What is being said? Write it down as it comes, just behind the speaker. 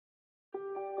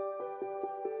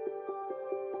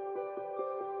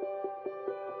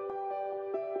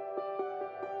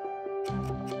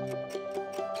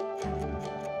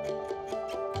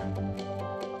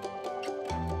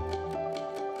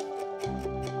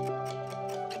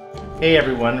Hey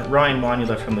everyone, Ryan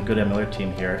Monula from the Good Miller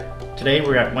team here. Today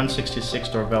we're at 166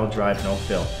 Dorval Drive in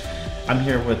Oakville. I'm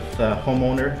here with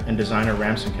homeowner and designer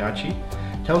Ramson Kachi.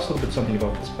 Tell us a little bit something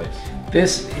about this place.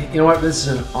 This, you know what, this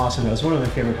is an awesome house, one of my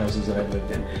favorite houses that I've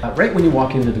lived in. Right when you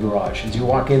walk into the garage, as you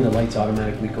walk in, the lights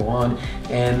automatically go on,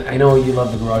 and I know you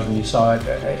love the garage when you saw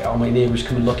it. All my neighbors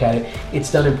come and look at it.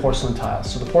 It's done in porcelain tiles.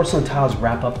 So the porcelain tiles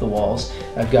wrap up the walls.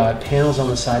 I've got panels on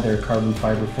the side that are carbon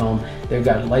fiber film. They've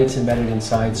got lights embedded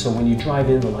inside, so when you drive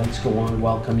in, the lights go on,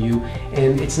 welcome you,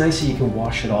 and it's nice that you can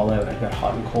wash it all out. I've got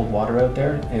hot and cold water out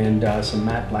there, and some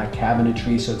matte black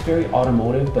cabinetry, so it's very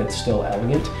automotive, but still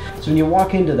elegant. So when you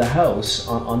walk into the house,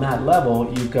 on that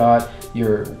level, you've got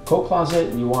your coat closet,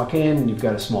 and you walk in, and you've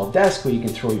got a small desk where you can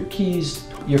throw your keys.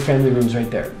 Your family room's right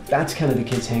there. That's kind of the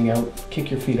kids hang out, kick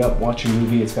your feet up, watch a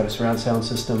movie. It's got a surround sound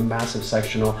system, massive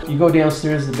sectional. You go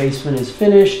downstairs, the basement is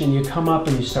finished, and you come up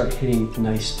and you start hitting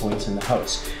nice points in the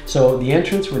house. So the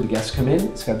entrance where the guests come in,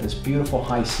 it's got this beautiful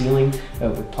high ceiling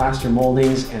with plaster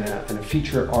moldings and a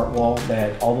feature art wall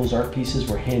that all those art pieces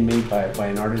were handmade by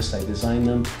an artist. I designed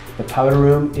them. The powder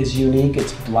room is unique.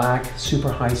 It's black,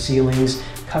 super high ceilings,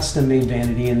 custom made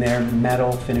vanity in there,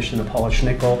 metal finished in a polished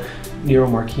nickel, Nero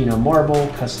Marquino marble,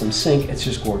 custom sink. It's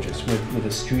just gorgeous with a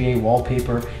strié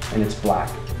wallpaper, and it's black.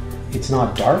 It's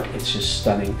not dark, it's just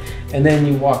stunning. And then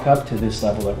you walk up to this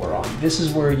level that we're on. This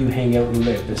is where you hang out and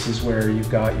live. This is where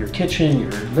you've got your kitchen,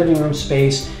 your living room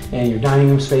space, and your dining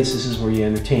room space. This is where you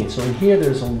entertain. So in here,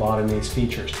 there's a lot of nice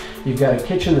features. You've got a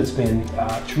kitchen that's been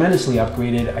tremendously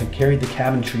upgraded. I carried the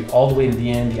cabinetry all the way to the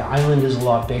end. The island is a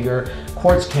lot bigger.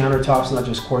 Quartz countertops, not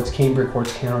just quartz camber,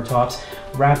 quartz countertops,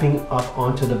 wrapping up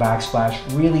onto the backsplash.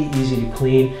 Really easy to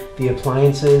clean. The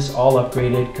appliances, all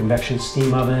upgraded. Convection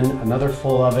steam oven, another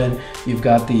full oven. You've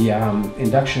got the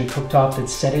induction cooktop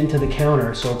that's set into the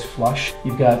counter, so it's flush.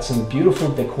 You've got some beautiful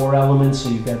decor elements. So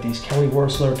you've got these Kelly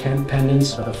Wearstler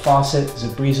pendants. The faucet is a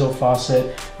Brizo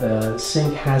faucet. The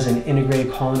sink has an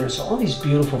integrated colander. So all these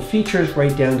beautiful features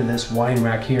right down to this wine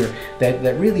rack here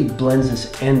that really blends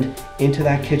this end into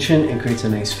that kitchen and creates a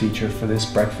nice feature for this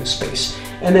breakfast space.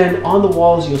 And then on the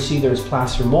walls, you'll see there's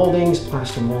plaster moldings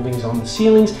on the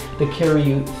ceilings that carry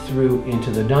you through into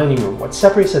the dining room. What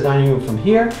separates the dining room from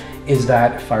here is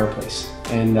that fireplace.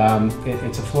 And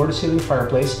it's a floor-to-ceiling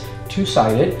fireplace,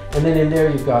 two-sided, and then in there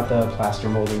you've got the plaster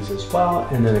moldings as well,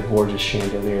 and then a gorgeous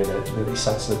chandelier that really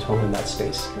sets the tone in that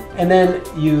space. And then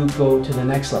you go to the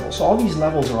next level. So all these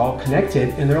levels are all connected,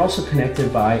 and they're also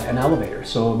connected by an elevator,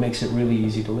 so it makes it really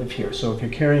easy to live here. So if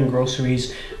you're carrying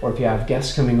groceries, or if you have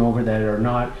guests coming over that are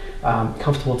not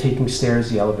comfortable taking stairs,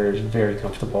 the elevator is very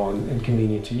comfortable and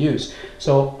convenient to use.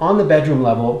 So on the bedroom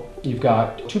level, you've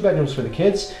got 2 bedrooms for the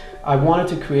kids. I wanted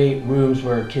to create rooms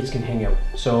where kids can hang out.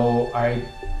 So I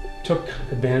took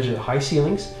advantage of the high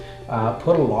ceilings,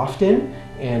 put a loft in,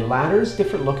 and ladders,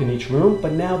 different look in each room,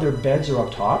 but now their beds are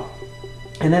up top.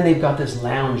 And then they've got this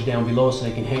lounge down below so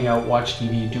they can hang out, watch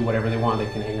TV, do whatever they want.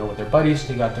 They can hang out with their buddies.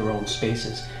 They got their own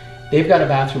spaces. They've got a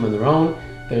bathroom of their own.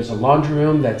 There's a laundry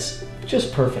room that's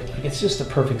just perfect. Like, it's just the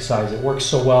perfect size. It works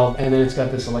so well. And then it's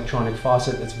got this electronic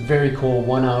faucet that's very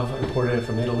cool. I imported it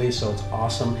from Italy, so it's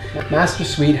awesome. Master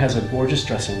Suite has a gorgeous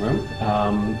dressing room.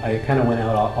 I kind of went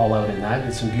all out in that.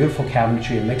 It's some beautiful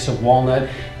cabinetry, a mix of walnut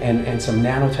and some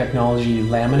nanotechnology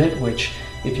laminate, which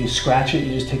if you scratch it,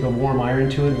 you just take a warm iron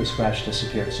to it and the scratch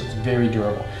disappears. So it's very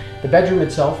durable. The bedroom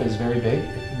itself is very big.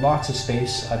 Lots of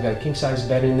space. I've got a king-size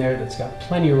bed in there that's got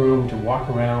plenty of room to walk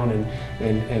around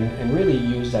and really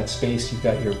use that space. You've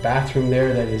got your bathroom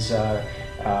there that is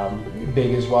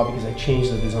big as well, because I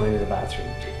changed the design of the bathroom.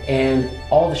 And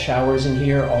all the showers in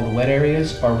here, all the wet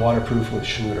areas, are waterproof with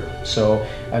Schluter. So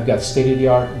I've got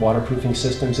state-of-the-art waterproofing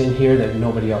systems in here that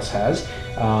nobody else has.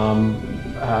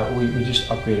 We just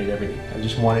upgraded everything. I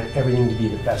just wanted everything to be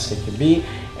the best it could be.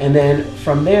 And then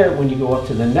from there, when you go up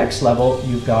to the next level,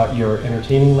 you've got your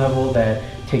entertaining level that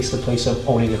takes the place of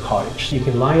owning a cottage. You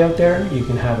can lie out there, you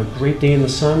can have a great day in the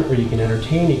sun, or you can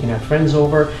entertain, you can have friends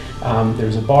over.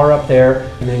 There's a bar up there,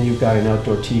 and then you've got an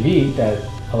outdoor TV that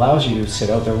allows you to sit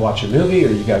out there and watch a movie, or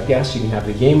you got guests, you can have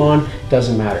the game on,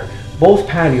 doesn't matter. Both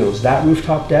patios, that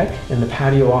rooftop deck and the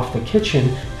patio off the kitchen,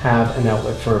 have an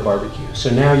outlet for a barbecue.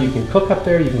 So now you can cook up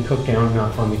there, you can cook down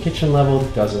on the kitchen level,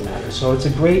 doesn't matter. So it's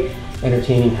a great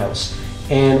entertaining house.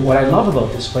 And what I love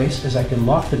about this place is I can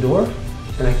lock the door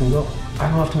and I can go. I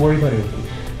don't have to worry about anything.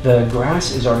 The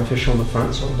grass is artificial in the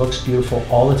front, so it looks beautiful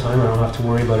all the time. I don't have to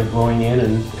worry about it growing in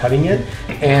and cutting it.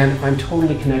 And I'm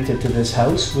totally connected to this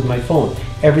house with my phone.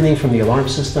 Everything from the alarm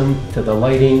system to the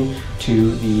lighting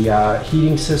to the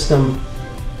heating system,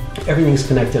 everything's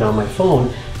connected on my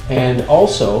phone. And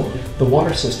also the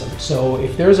water system. So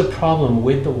if there's a problem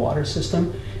with the water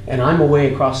system and I'm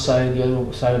away across the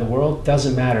other side of the world,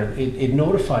 doesn't matter. It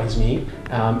notifies me.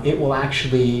 It will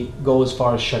actually go as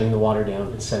far as shutting the water down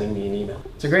and sending me an email.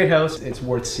 It's a great house. It's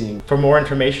worth seeing. For more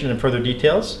information and further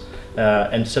details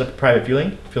and set up a private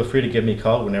viewing, feel free to give me a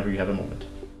call whenever you have a moment.